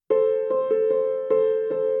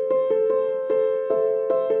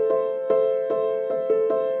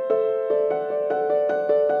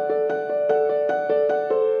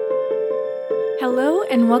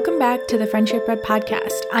and welcome back to the Friendship Bread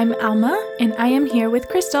Podcast. I'm Alma, and I am here with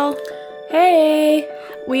Crystal. Hey!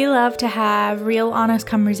 We love to have real, honest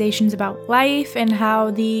conversations about life and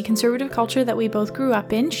how the conservative culture that we both grew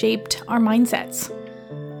up in shaped our mindsets.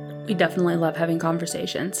 We definitely love having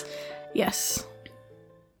conversations. Yes.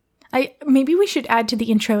 Maybe we should add to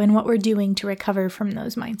the intro and what we're doing to recover from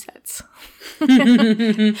those mindsets.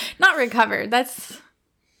 Not recover, that's...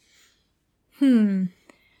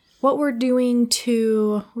 What we're doing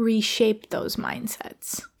to reshape those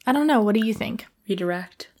mindsets. I don't know. What do you think?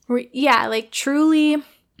 Redirect. Yeah, like truly,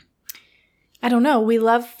 I don't know. We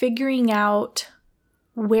love figuring out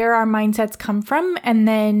where our mindsets come from and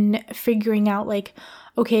then figuring out like,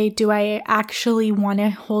 okay, do I actually want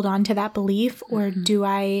to hold on to that belief or do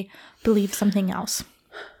I believe something else?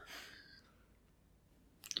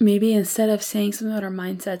 Maybe instead of saying something about our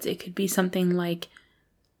mindsets, it could be something like,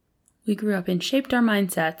 we grew up and shaped our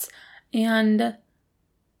mindsets, and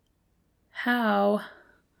how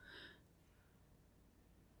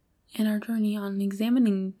in our journey on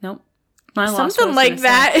examining, something like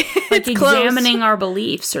that. Like examining close. Our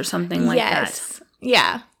beliefs or something like that. Yes.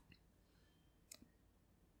 Yeah.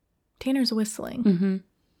 Tanner's whistling. Mm-hmm.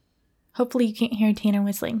 Hopefully you can't hear Tanner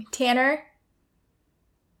whistling. Tanner,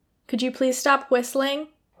 could you please stop whistling?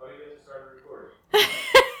 Oh, you guys started recording. I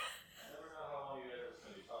never know how long you guys are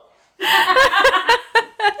going to be talking.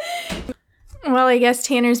 Well, I guess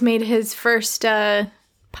Tanner's made his first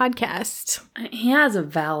podcast. He has a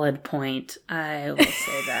valid point. I will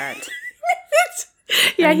say that.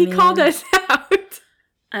 Yeah, he called us out.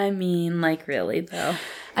 I mean, like, really, though.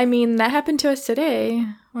 I mean, that happened to us today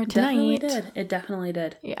or tonight. It definitely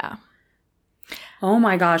did. Yeah. Oh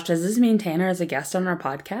my gosh, does this mean Tanner is a guest on our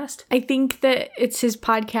podcast? I think that it's his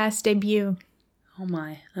podcast debut. Oh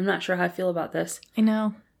my, I'm not sure how I feel about this. I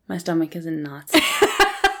know. My stomach is in knots.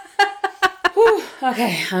 Whew,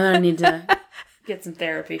 okay, I'm going to need to get some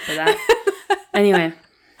therapy for that. Anyway,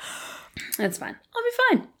 it's fine. I'll be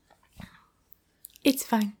fine. It's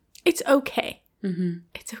fine. It's okay. Mm-hmm.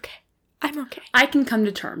 It's okay. I'm okay. I can come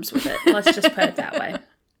to terms with it. Let's just put it that way.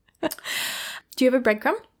 Do you have a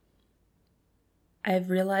breadcrumb? I've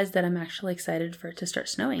realized that I'm actually excited for it to start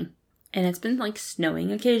snowing. And it's been like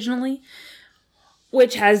snowing occasionally,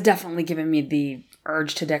 which has definitely given me the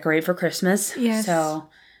urge to decorate for Christmas. Yes. So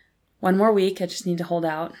one more week. I just need to hold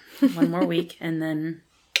out one more week and then...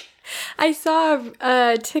 I saw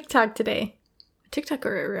a TikTok today. TikTok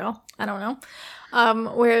or a reel. I don't know.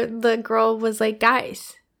 Where the girl was like,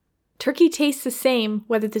 guys, turkey tastes the same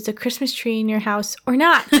whether there's a Christmas tree in your house or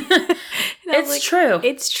not. It's true.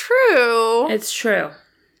 It's true. It's true.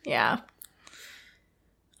 Yeah.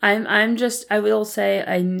 I will say,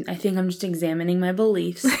 I think I'm just examining my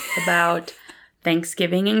beliefs about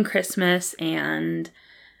Thanksgiving and Christmas. And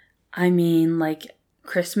I mean, like,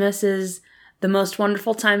 Christmas is the most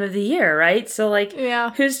wonderful time of the year, right? So, like,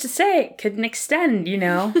 yeah. Who's to say it couldn't extend, you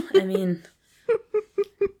know? I mean,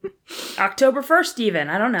 October 1st even.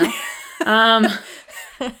 I don't know.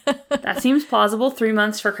 That seems plausible. 3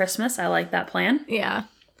 months for Christmas. I like that plan. Yeah.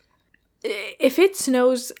 If it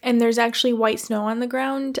snows and there's actually white snow on the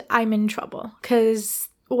ground, I'm in trouble. Because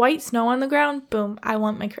white snow on the ground, boom, I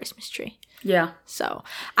want my Christmas tree. Yeah. So,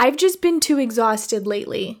 I've just been too exhausted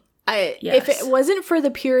lately. If it wasn't for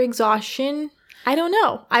the pure exhaustion, I don't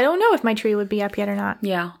know. I don't know if my tree would be up yet or not.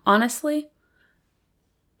 Yeah. Honestly,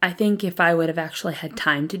 I think if I would have actually had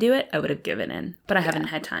time to do it, I would have given in. But I haven't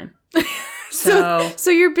had time. So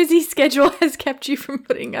your busy schedule has kept you from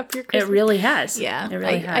putting up your Christmas. It really has. Yeah. It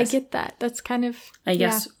really has. I get that. That's kind of... I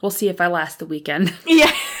guess we'll see if I last the weekend.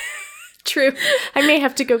 Yeah. True. I may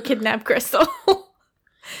have to go kidnap Crystal.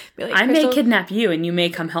 Like, I may kidnap you and you may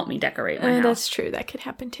come help me decorate my house. That's true. That could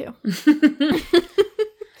happen too.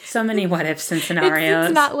 So many what ifs and scenarios.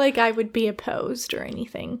 It's not like I would be opposed or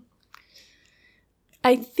anything.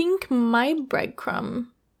 I think my breadcrumb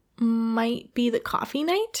might be the coffee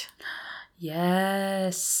night.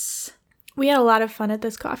 Yes. We had a lot of fun at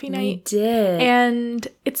this coffee night. We did. And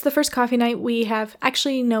it's the first coffee night we have.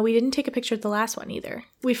 Actually, no, we didn't take a picture of the last one either.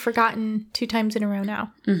 We've forgotten 2 times in a row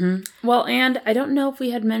now. Mm-hmm. Well, and I don't know if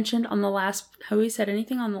we had mentioned on the last, have we said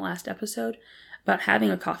anything on the last episode about having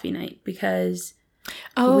a coffee night? Because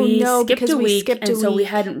we skipped a week, so we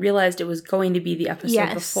hadn't realized it was going to be the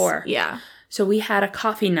episode before. Yeah. So we had a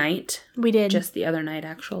coffee night. We did. Just the other night,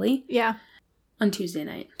 actually. Yeah. On Tuesday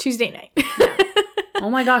night. Tuesday night. Yeah. Oh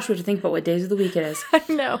my gosh, we have to think about what days of the week it is. I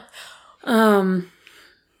know.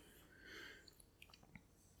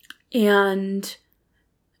 And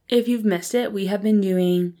if you've missed it, we have been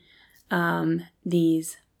doing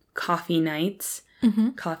these coffee nights,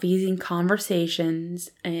 coffees and conversations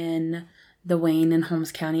in the Wayne and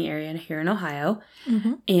Holmes County area here in Ohio.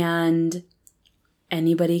 Mm-hmm. And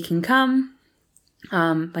anybody can come.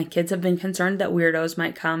 My kids have been concerned that weirdos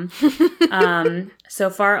might come. So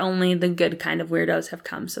far, only the good kind of weirdos have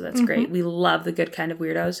come, so that's great. We love the good kind of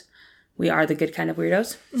weirdos. We are the good kind of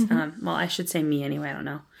weirdos. Well, I should say me anyway. I don't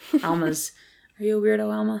know. Alma's. Are you a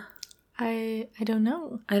weirdo, Alma? I don't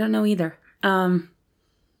know. I don't know either.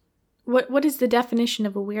 What is the definition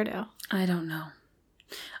of a weirdo? I don't know.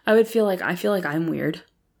 I feel like I'm weird.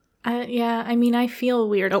 Yeah, I mean, I feel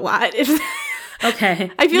weird a lot.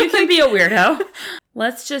 Okay. I feel you can be a weirdo.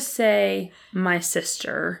 Let's just say my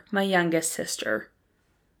sister, my youngest sister,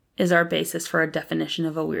 is our basis for a definition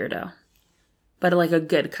of a weirdo. But like a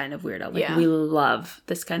good kind of weirdo. Like we love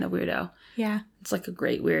this kind of weirdo. Yeah. It's like a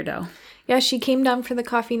great weirdo. Yeah, she came down for the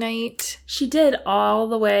coffee night. She did, all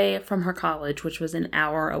the way from her college, which was an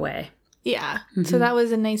hour away. Yeah. So that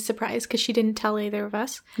was a nice surprise because she didn't tell either of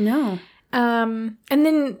us. No. And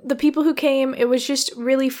then the people who came, it was just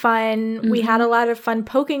really fun. We had a lot of fun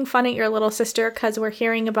poking fun at your little sister because we're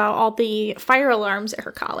hearing about all the fire alarms at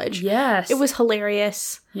her college. Yes. It was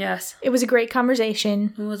hilarious. Yes. It was a great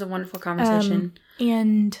conversation. It was a wonderful conversation.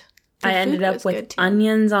 And I ended up with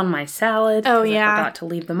onions on my salad. Oh, 'cause yeah. I forgot to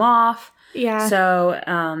leave them off. Yeah. So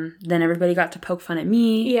then everybody got to poke fun at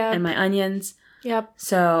me Yeah. and my onions. Yep.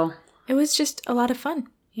 So, It was just a lot of fun.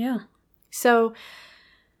 yeah. So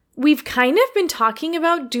we've kind of been talking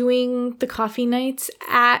about doing the coffee nights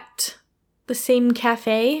at the same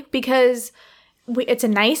cafe because it's a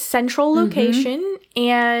nice central location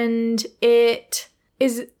and it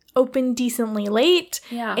is open decently late.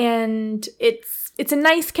 Yeah. And it's a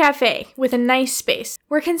nice cafe with a nice space.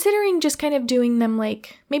 We're considering just kind of doing them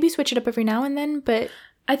like maybe switch it up every now and then, but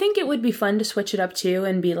I think it would be fun to switch it up too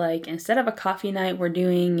and be like, instead of a coffee night, we're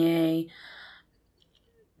doing a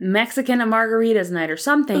Mexican and margaritas night or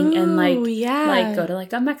something. And like go to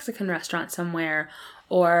like a Mexican restaurant somewhere.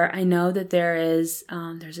 Or I know that there's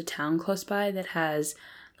a town close by that has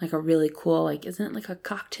like a really cool, like, isn't it like a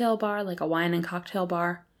cocktail bar, like a wine and cocktail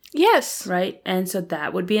bar? yes. Right? And so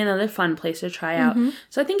that would be another fun place to try out.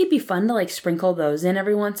 So I think it'd be fun to like sprinkle those in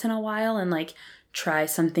every once in a while and like try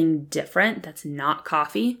something different that's not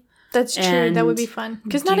coffee. That's true. And That would be fun.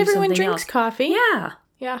 Because not do everyone something drinks else. coffee. Yeah.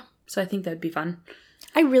 Yeah. So I think that'd be fun.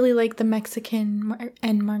 I really like the Mexican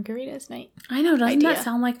and margaritas night. I know, doesn't Idea. that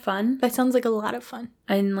sound like fun? That sounds like a lot of fun.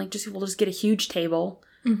 And like we'll just get a huge table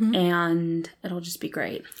and it'll just be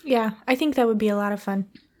great. Yeah, I think that would be a lot of fun.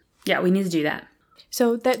 Yeah, we need to do that.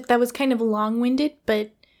 So that was kind of long-winded,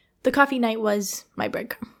 but the coffee night was my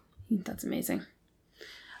breadcrumb. That's amazing.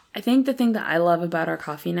 I think the thing that I love about our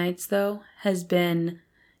coffee nights, though, has been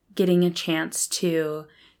getting a chance to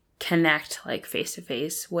connect, like,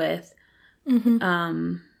 face-to-face with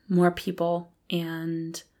more people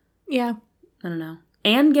and, Yeah. I don't know,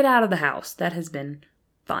 and get out of the house. That has been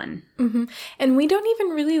fun. And we don't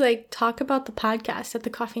even really, like, talk about the podcast at the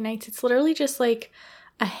coffee nights. It's literally just, like,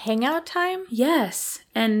 a hangout time. Yes.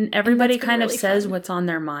 And everybody been kind of really says fun. what's on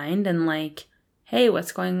their mind and, like, hey,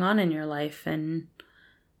 what's going on in your life? And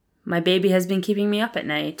my baby has been keeping me up at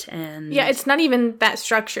night. And Yeah, it's not even that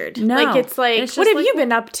structured. No. Like, it's like, It's what just have like- you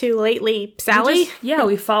been up to lately, Sally?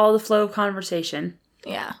 we follow the flow of conversation.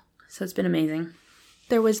 Yeah. So it's been amazing.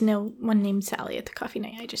 There was no one named Sally at the coffee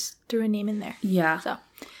night. I just threw a name in there. Yeah. So,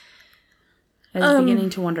 I was beginning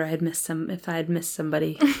to wonder if I had missed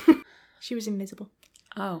somebody. she was invisible.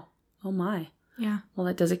 Oh my. Yeah. Well,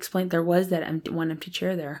 that does explain. There was that empty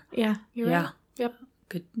chair there. Yeah, you're Yeah. right. Yep.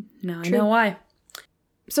 Good. Now True. I know why.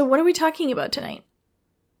 So what are we talking about tonight?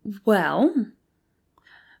 Well,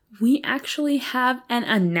 we actually have an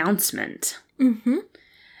announcement. Mm-hmm.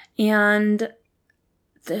 And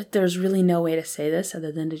there's really no way to say this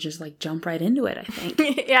other than to just like jump right into it, I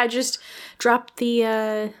think. Yeah, just drop the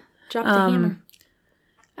hammer.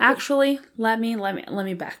 Actually, let me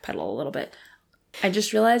backpedal a little bit. I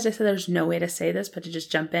just realized I said there's no way to say this, but to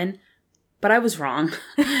just jump in. But I was wrong.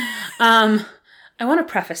 I want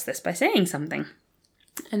to preface this by saying something.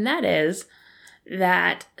 And that is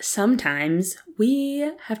that sometimes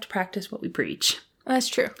we have to practice what we preach. That's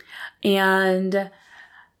true. And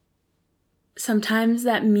sometimes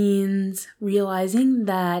that means realizing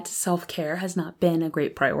that self-care has not been a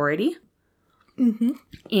great priority. Mm-hmm.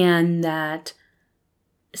 And that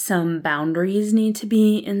some boundaries need to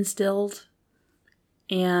be instilled.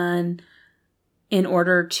 And in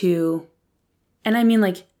order to, and I mean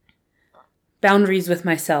like boundaries with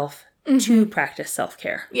myself to practice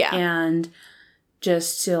self-care. Yeah. And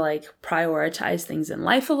just to like prioritize things in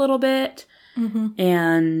life a little bit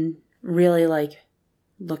and really like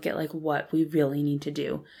look at like what we really need to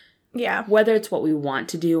do. Yeah. Whether it's what we want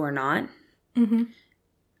to do or not. Mm-hmm.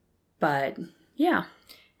 But yeah.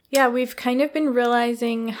 Yeah, we've kind of been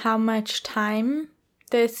realizing how much time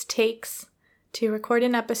this takes to record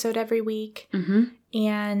an episode every week Mm-hmm.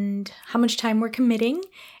 and how much time we're committing,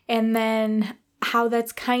 and then how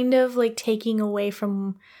that's kind of like taking away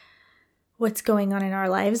from what's going on in our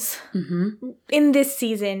lives. Mm-hmm. In this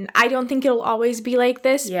season, I don't think it'll always be like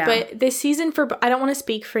this, Yeah. but this season I don't want to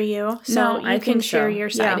speak for you, so No, I you can think share so. your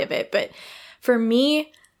side Yeah. of it. But for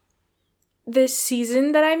me, this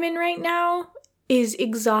season that I'm in right now is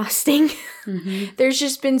exhausting. Mm-hmm. There's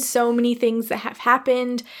just been so many things that have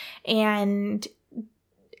happened, and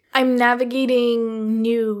I'm navigating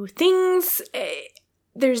new things.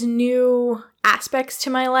 There's new aspects to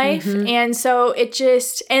my life. Mhm. And so it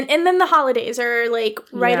just, and then the holidays are like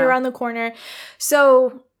right Yeah. around the corner.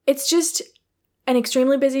 So it's just an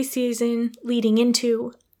extremely busy season leading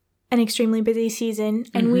into an extremely busy season.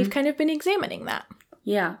 And Mhm. we've kind of been examining that.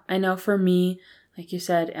 Yeah, I know for me, like you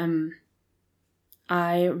said,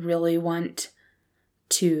 I really want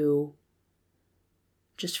to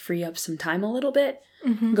just free up some time a little bit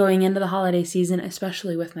Mm-hmm. going into the holiday season,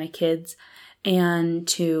 especially with my kids, and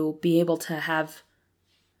to be able to have,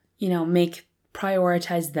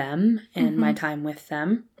 prioritize them and my time with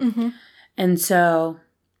them. Mm-hmm. And so,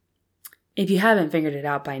 if you haven't figured it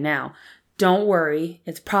out by now, don't worry.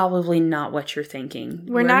 It's probably not what you're thinking.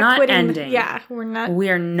 We're not quitting. ending. Yeah, we're not. We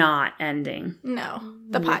are not ending. No,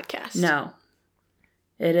 the We- podcast. No.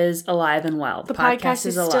 It is alive and well. The podcast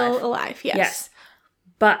is still alive. Yes. Yes.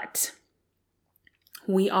 But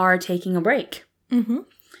we are taking a break. Mm-hmm.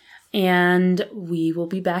 And we will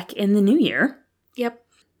be back in the new year. Yep.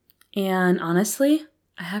 And honestly,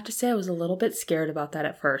 I have to say I was a little bit scared about that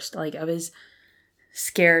at first. Like, I was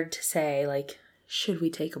scared to say, like, should we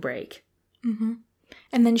take a break? Mm-hmm.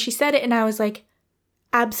 And then she said it, and I was like,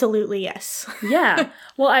 absolutely yes. Yeah.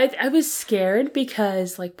 Well, I was scared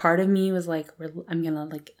because, like, part of me was like,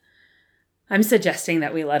 I'm suggesting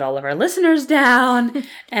that we let all of our listeners down.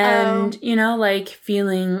 And,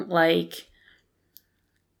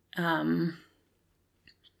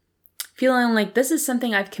 feeling like this is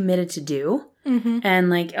something I've committed to do. Mm-hmm. And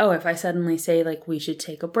like, oh, if I suddenly say like we should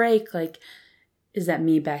take a break, like, is that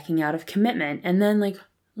me backing out of commitment? And then like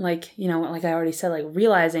I already said, like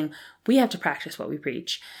realizing we have to practice what we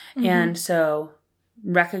preach. Mm-hmm. And so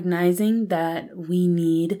recognizing that we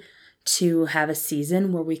need to have a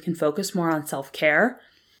season where we can focus more on self-care.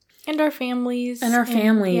 And our families.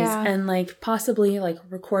 Yeah. And like possibly like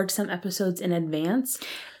record some episodes in advance.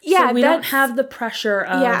 Yeah. So we don't have the pressure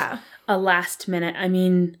of Yeah. a last minute. I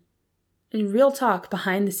mean, in real talk,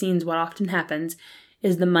 behind the scenes, what often happens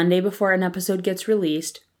is the Monday before an episode gets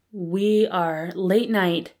released, we are late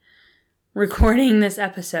night recording this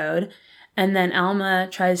episode. And then Alma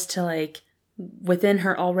tries to like, within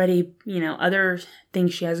her already, other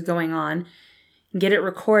things she has going on, get it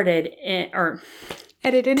recorded or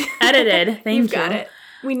Edited. Thank you. You've got it.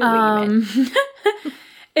 We know what you meant.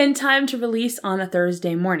 In time to release on a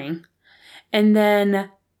Thursday morning. And then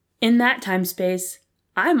in that time space,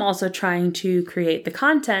 I'm also trying to create the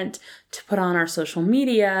content to put on our social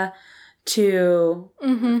media to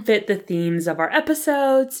fit the themes of our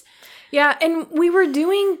episodes. Yeah, and we were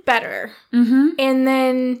doing better. Mm-hmm. And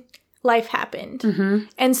then life happened. Mm-hmm.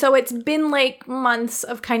 And so it's been like months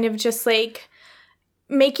of kind of just like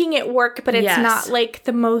making it work, but it's Yes. not like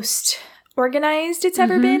the most organized it's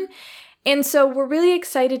ever been. And so we're really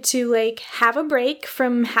excited to like have a break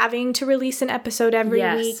from having to release an episode every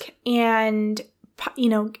Yes. week and,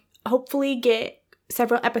 hopefully get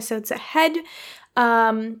several episodes ahead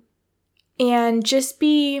and just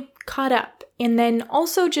be caught up. And then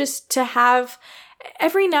also just to have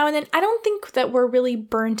every now and then, I don't think that we're really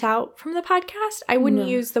burnt out from the podcast. I wouldn't No.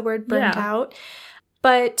 use the word burnt Yeah. out,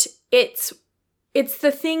 but it's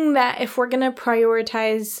the thing that if we're going to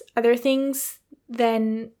prioritize other things,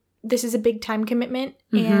 then this is a big time commitment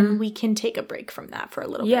and we can take a break from that for a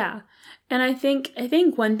little bit. Yeah. And I think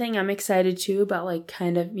one thing I'm excited too about like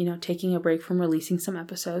kind of, taking a break from releasing some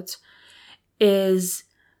episodes is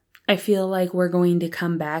I feel like we're going to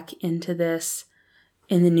come back into this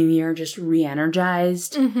in the new year just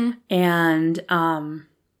re-energized. Mm-hmm. And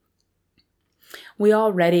we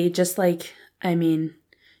already just like,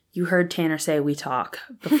 you heard Tanner say we talk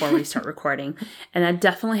before we start recording. And that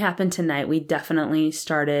definitely happened tonight. We definitely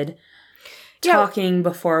started talking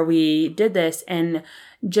before we did this. And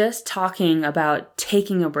just talking about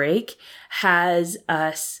taking a break has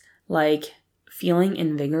us like feeling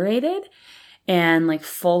invigorated and like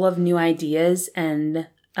full of new ideas and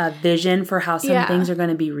a vision for how some things are going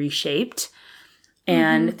to be reshaped.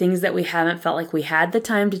 And things that we haven't felt like we had the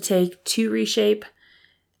time to take to reshape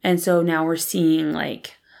And so now we're seeing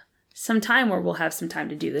like some time where we'll have some time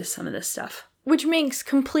to do some of this stuff. Which makes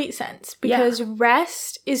complete sense because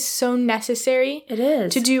rest is so necessary. It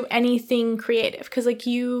is. To do anything creative. Because like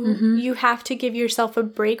you have to give yourself a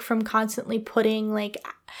break from constantly putting like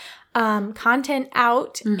content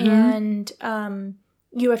out and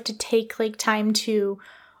you have to take like time to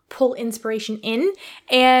pull inspiration in,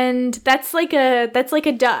 and that's like a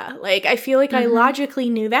duh. Like I feel like I logically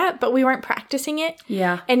knew that, but we weren't practicing it.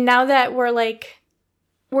 Yeah. And now that we're like,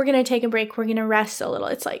 we're gonna take a break, we're gonna rest a little,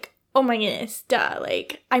 it's like, oh my goodness, duh.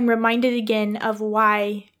 Like I'm reminded again of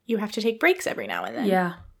why you have to take breaks every now and then.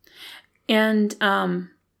 Yeah. And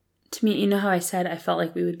to me, you know how I said I felt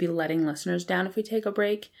like we would be letting listeners down if we take a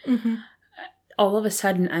break? All of a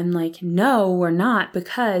sudden I'm like, no, we're not,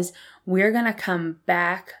 because we're gonna come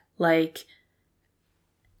back like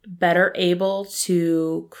better able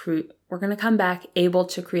to we're going to come back able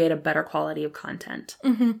to create a better quality of content.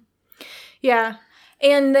 Yeah.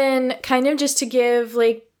 And then kind of just to give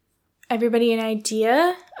like everybody an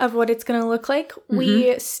idea of what it's going to look like,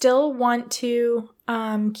 we still want to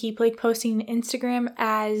keep like posting to Instagram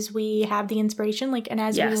as we have the inspiration, like, and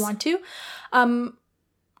as we want to.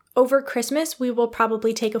 Over Christmas, we will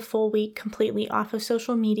probably take a full week completely off of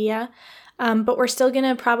social media. But we're still going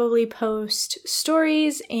to probably post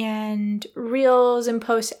stories and reels and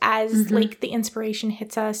posts as like the inspiration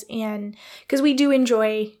hits us. And because we do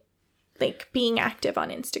enjoy like being active on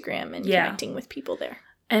Instagram and connecting with people there.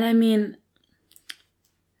 And I mean,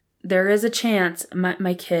 there is a chance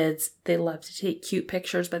my kids, they love to take cute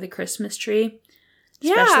pictures by the Christmas tree,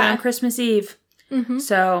 especially on Christmas Eve.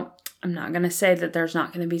 So I'm not going to say that there's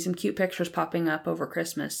not going to be some cute pictures popping up over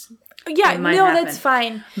Christmas. Yeah, no, happen. That's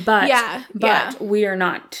fine. But we are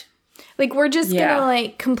not. Like, we're just going to,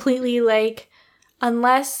 like, completely, like,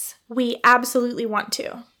 unless we absolutely want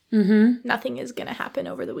to, nothing is going to happen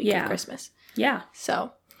over the week of Christmas. Yeah.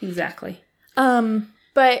 So. Exactly.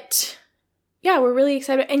 But, yeah, we're really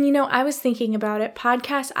excited. And, you know, I was thinking about it.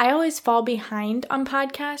 Podcasts, I always fall behind on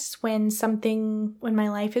podcasts when my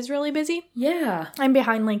life is really busy. Yeah. I'm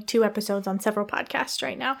behind, like, 2 episodes on several podcasts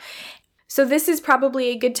right now. So this is probably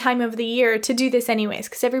a good time of the year to do this anyways,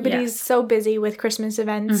 because everybody's so busy with Christmas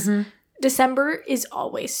events. December is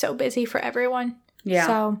always so busy for everyone. Yeah.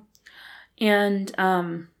 So. And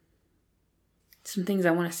some things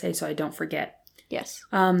I want to say so I don't forget. Yes.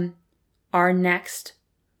 Our next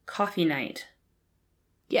coffee night.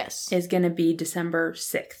 Yes. Is going to be December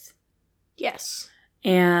 6th. Yes.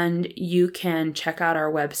 And you can check out our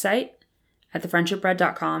website at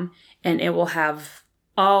thefriendshipbread.com, and it will have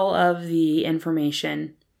all of the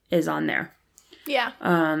information is on there. Yeah.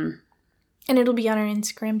 And it'll be on our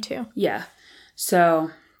Instagram too. Yeah.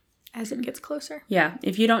 So. As it gets closer. Yeah.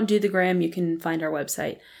 If you don't do the gram, you can find our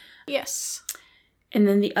website. Yes. And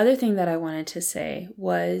then the other thing that I wanted to say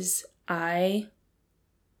was I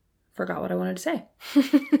forgot what I wanted to say.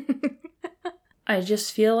 I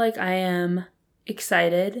just feel like I am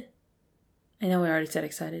excited. I know we already said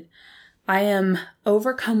excited. I am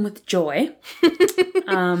overcome with joy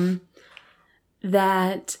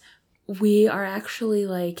that we are actually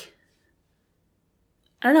like,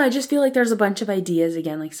 I don't know, I just feel like there's a bunch of ideas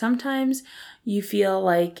again. Like sometimes you feel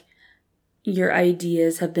like your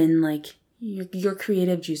ideas have been like, your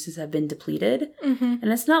creative juices have been depleted. And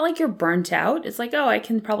it's not like you're burnt out. It's like, oh, I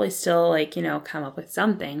can probably still like, you know, come up with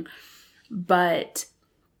something. But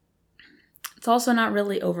it's also not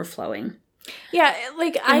really overflowing. Yeah,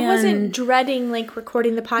 like I wasn't dreading like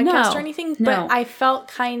recording the podcast or anything, but I felt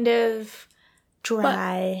kind of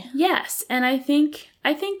dry. But, yes, and I think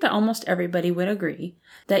that almost everybody would agree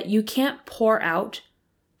that you can't pour out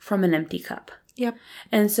from an empty cup. Yep.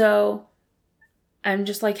 And so I'm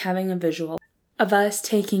just like having a visual of us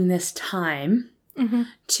taking this time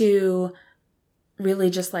to really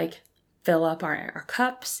just like fill up our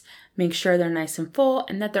cups, make sure they're nice and full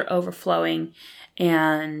and that they're overflowing.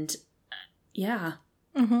 And yeah,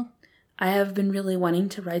 I have been really wanting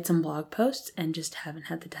to write some blog posts and just haven't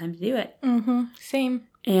had the time to do it. Same.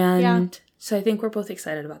 And so I think we're both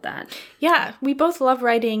excited about that. Yeah, we both love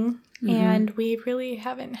writing and we really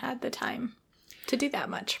haven't had the time to do that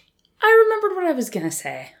much. I remembered what I was going to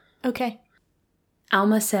say. Okay.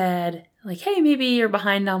 Alma said, like, hey, maybe you're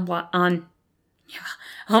behind on blog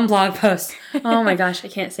posts. Oh my gosh, I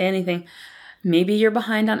can't say anything. Maybe you're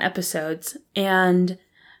behind on episodes and,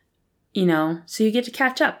 you know, so you get to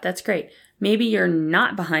catch up. That's great. Maybe you're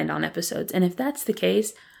not behind on episodes. And if that's the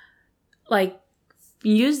case, like,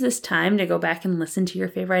 use this time to go back and listen to your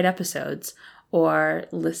favorite episodes or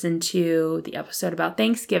listen to the episode about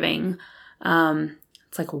Thanksgiving.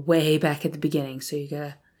 It's like way back at the beginning, so you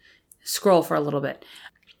gotta scroll for a little bit.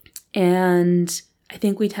 And I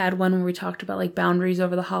think we'd had one where we talked about like boundaries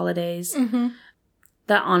over the holidays. Mm-hmm.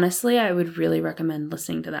 That honestly, I would really recommend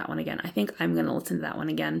listening to that one again. I think I'm going to listen to that one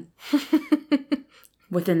again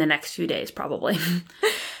within the next few days, probably.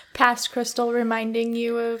 Past Crystal reminding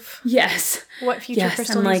you of Yes. what future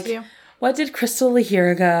Crystal I'm needs like, to do. what did Crystal a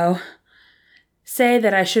year ago say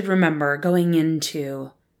that I should remember going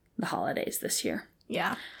into the holidays this year?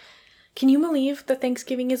 Yeah. Can you believe that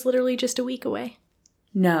Thanksgiving is literally just a week away?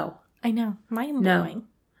 No. I know. Mind-blowing.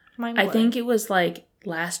 I think it was like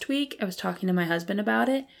last week I was talking to my husband about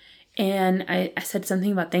it, and I said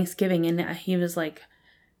something about Thanksgiving, and he was like,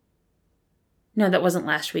 no, that wasn't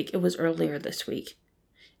last week. It was earlier this week.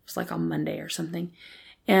 It was like on Monday or something.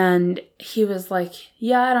 And he was like,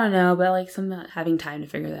 yeah, I don't know, but like something about having time to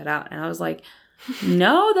figure that out. And I was like,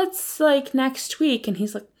 no, that's like next week. And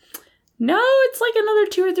he's like, no, it's like another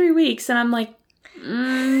 2 or 3 weeks. And I'm like,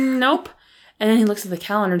 nope. And then he looks at the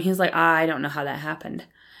calendar and he's like, I don't know how that happened.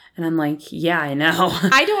 And I'm like, yeah, I know.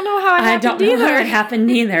 I don't know how it happened I don't know how it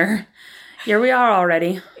happened either. Here we are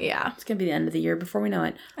already. Yeah. It's going to be the end of the year before we know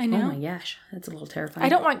it. I know. Oh my gosh. That's a little terrifying. I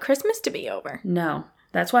don't want Christmas to be over. No.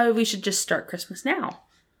 That's why we should just start Christmas now.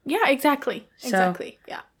 Yeah, exactly. So- Exactly.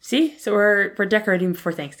 Yeah. See? So we're decorating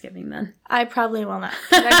before Thanksgiving then. I probably will not.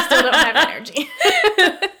 'Cause I still don't have energy.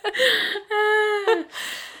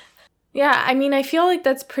 Yeah, I mean, I feel like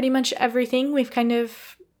that's pretty much everything. We've kind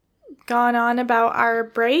of gone on about our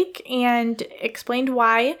break and explained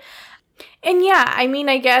why. And yeah, I mean,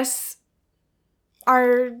 I guess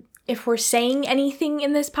if we're saying anything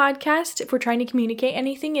in this podcast, if we're trying to communicate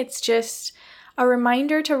anything, it's just a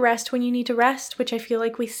reminder to rest when you need to rest, which I feel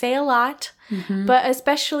like we say a lot. Mm-hmm. But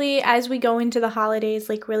especially as we go into the holidays,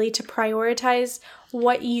 like really to prioritize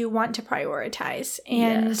what you want to prioritize.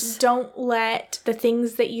 And Yes. don't let the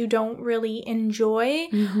things that you don't really enjoy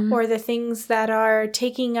Mm-hmm. or the things that are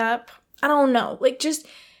taking up, I don't know, like just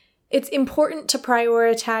it's important to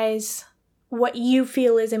prioritize what you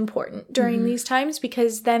feel is important during Mhm. these times,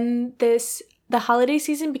 because then the holiday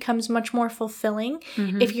season becomes much more fulfilling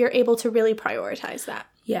Mhm. if you're able to really prioritize that.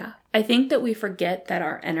 Yeah. I think that we forget that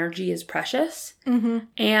our energy is precious Mm-hmm.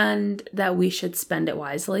 and that we should spend it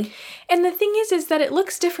wisely. And the thing is that it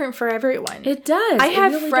looks different for everyone. It does. I It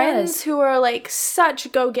have really friends does. who are like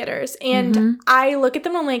such go-getters, and Mhm. I look at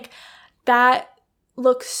them and I'm like, that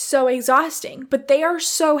looks so exhausting, but they are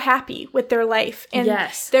so happy with their life. And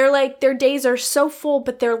Yes. they're like, their days are so full,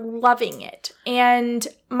 but they're loving it. And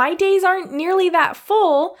my days aren't nearly that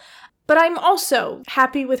full, but I'm also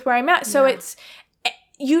happy with where I'm at. So Yeah.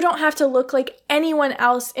 you don't have to look like anyone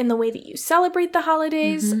else in the way that you celebrate the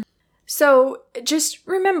holidays. Mhm. So just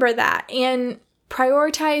remember that and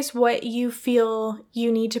prioritize what you feel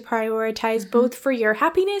you need to prioritize, both for your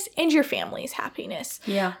happiness and your family's happiness.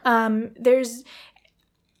 Yeah. There's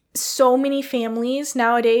so many families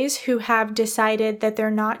nowadays who have decided that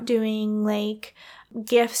they're not doing like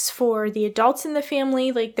gifts for the adults in the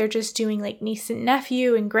family, like they're just doing like niece and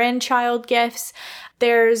nephew and grandchild gifts.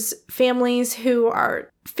 There's families who are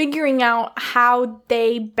figuring out how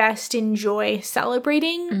they best enjoy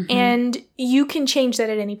celebrating, Mhm. and you can change that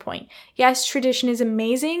at any point. Yes, tradition is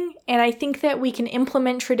amazing, and I think that we can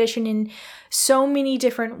implement tradition in so many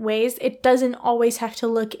different ways. It doesn't always have to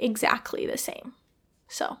look exactly the same.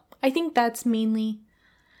 So I think that's mainly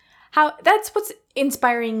that's what's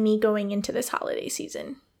inspiring me going into this holiday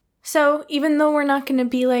season. So even though we're not going to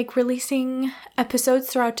be like releasing episodes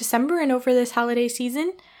throughout December and over this holiday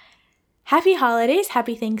season, happy holidays,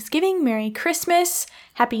 happy Thanksgiving, Merry Christmas,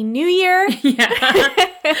 Happy New Year.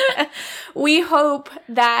 Yeah. We hope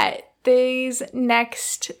that this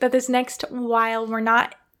next while we're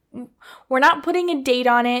not putting a date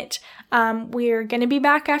on it. We're going to be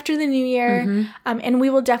back after the new year, Mhm. and we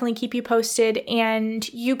will definitely keep you posted. And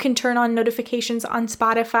you can turn on notifications on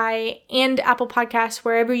Spotify and Apple Podcasts,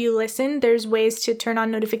 wherever you listen. There's ways to turn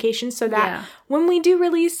on notifications so that Yeah. when we do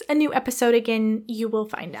release a new episode again, you will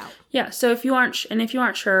find out. Yeah, so if you aren't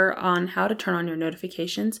sure on how to turn on your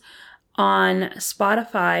notifications, on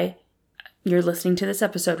Spotify, you're listening to this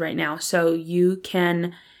episode right now, so you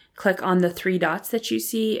can click on the 3 dots that you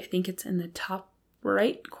see. I think it's in the top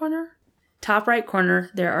right corner. Top right corner,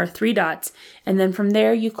 there are 3 dots, and then from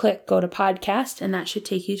there you click go to podcast, and that should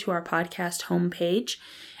take you to our podcast homepage.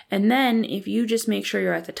 And then if you just make sure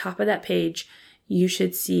you're at the top of that page, you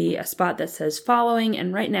should see a spot that says following,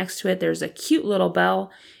 and right next to it there's a cute little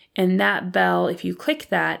bell. And that bell, if you click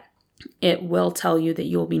that, it will tell you that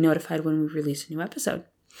you will be notified when we release a new episode.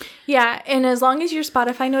 Yeah, and as long as your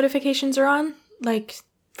Spotify notifications are on, like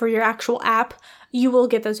for your actual app, you will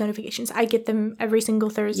get those notifications. I get them every single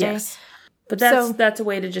Thursday. Yes. But that's a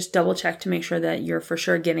way to just double check to make sure that you're for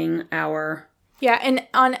sure getting our... Yeah, and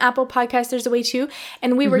on Apple Podcasts, there's a way too.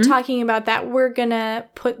 And we were talking about that. We're going to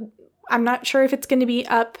put... I'm not sure if it's going to be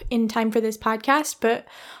up in time for this podcast, but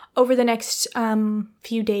over the next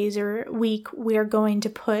few days or week, we're going to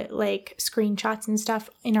put like screenshots and stuff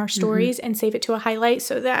in our stories and save it to a highlight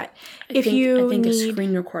so that I think a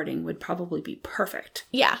screen recording would probably be perfect.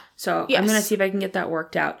 Yeah. So I'm going to see if I can get that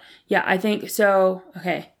worked out. Yeah, I think so.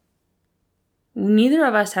 Okay. Neither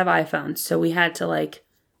of us have iPhones, so we had to like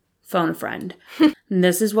phone a friend. And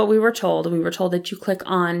this is what we were told. We were told that you click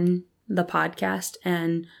on the podcast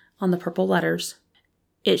and on the purple letters,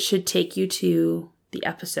 it should take you to the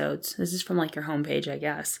episodes. This is from like your homepage, I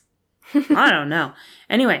guess. I don't know.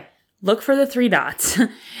 Anyway, look for the 3 dots.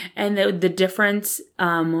 And the difference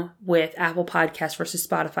with Apple Podcasts versus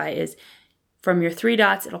Spotify is from your 3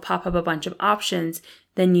 dots, it'll pop up a bunch of options.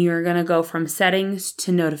 Then you're going to go from settings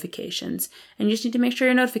to notifications. And you just need to make sure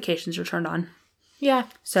your notifications are turned on. Yeah.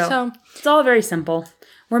 So it's all very simple.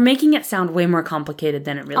 We're making it sound way more complicated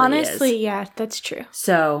than it really is. Honestly, yeah, that's true.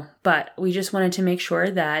 So, but we just wanted to make sure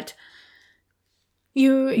that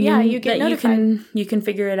you get notified. You can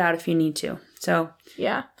figure it out if you need to. So,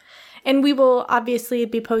 yeah. And we will obviously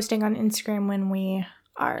be posting on Instagram when we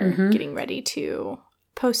are getting ready to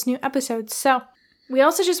post new episodes. So, we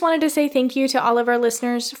also just wanted to say thank you to all of our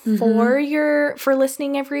listeners for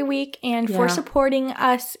listening every week and for supporting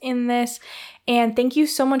us in this. And thank you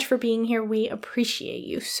so much for being here. We appreciate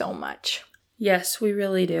you so much. Yes, we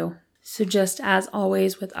really do. So just as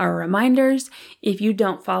always with our reminders, if you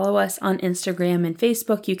don't follow us on Instagram and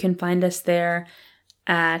Facebook, you can find us there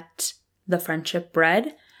at The Friendship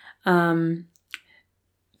Bread. You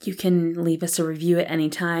can leave us a review at any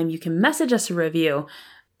time. You can message us a review.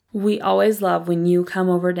 We always love when you come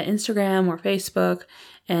over to Instagram or Facebook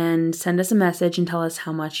and send us a message and tell us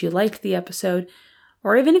how much you liked the episode.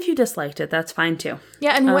 Or even if you disliked it, that's fine too.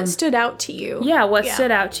 Yeah, and what stood out to you. Yeah, what stood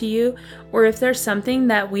out to you. Or if there's something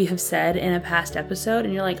that we have said in a past episode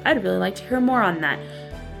and you're like, I'd really like to hear more on that,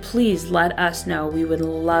 please let us know. We would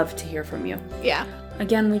love to hear from you. Yeah.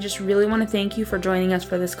 Again, we just really want to thank you for joining us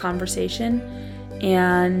for this conversation.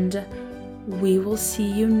 And we will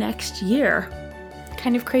see you next year.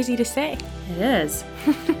 Kind of crazy to say. It is.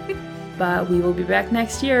 But we will be back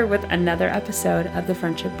next year with another episode of the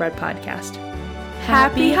Friendship Bread Podcast.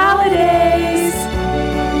 Happy holidays!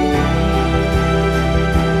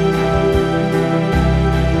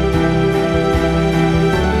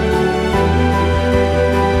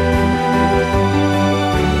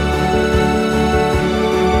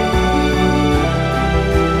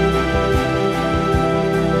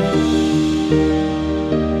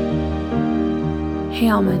 Hey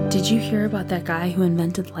Alma, did you hear about that guy who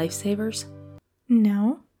invented lifesavers?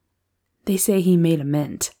 No. They say he made a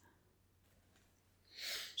mint.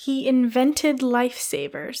 He invented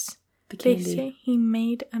lifesavers. The candy. They say he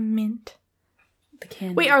made a mint. The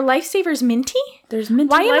candy. Wait, are lifesavers minty? There's minty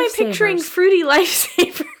Why am I lifesavers. picturing fruity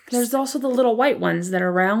lifesavers? There's also the little white ones that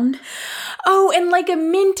are round. Oh, and like a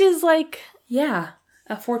mint is like... Yeah,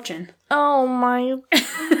 a fortune. Oh my...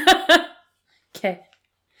 Okay.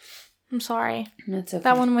 I'm sorry. That's okay.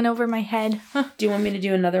 That one went over my head. Do you want me to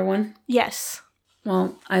do another one? Yes.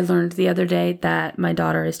 Well, I learned the other day that my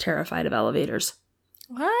daughter is terrified of elevators.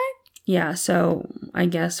 What? Yeah, so I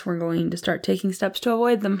guess we're going to start taking steps to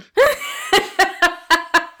avoid them.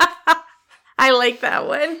 I like that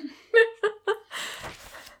one.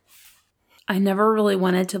 I never really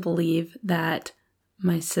wanted to believe that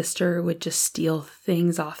my sister would just steal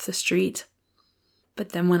things off the street. But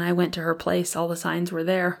then when I went to her place, all the signs were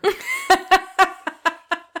there.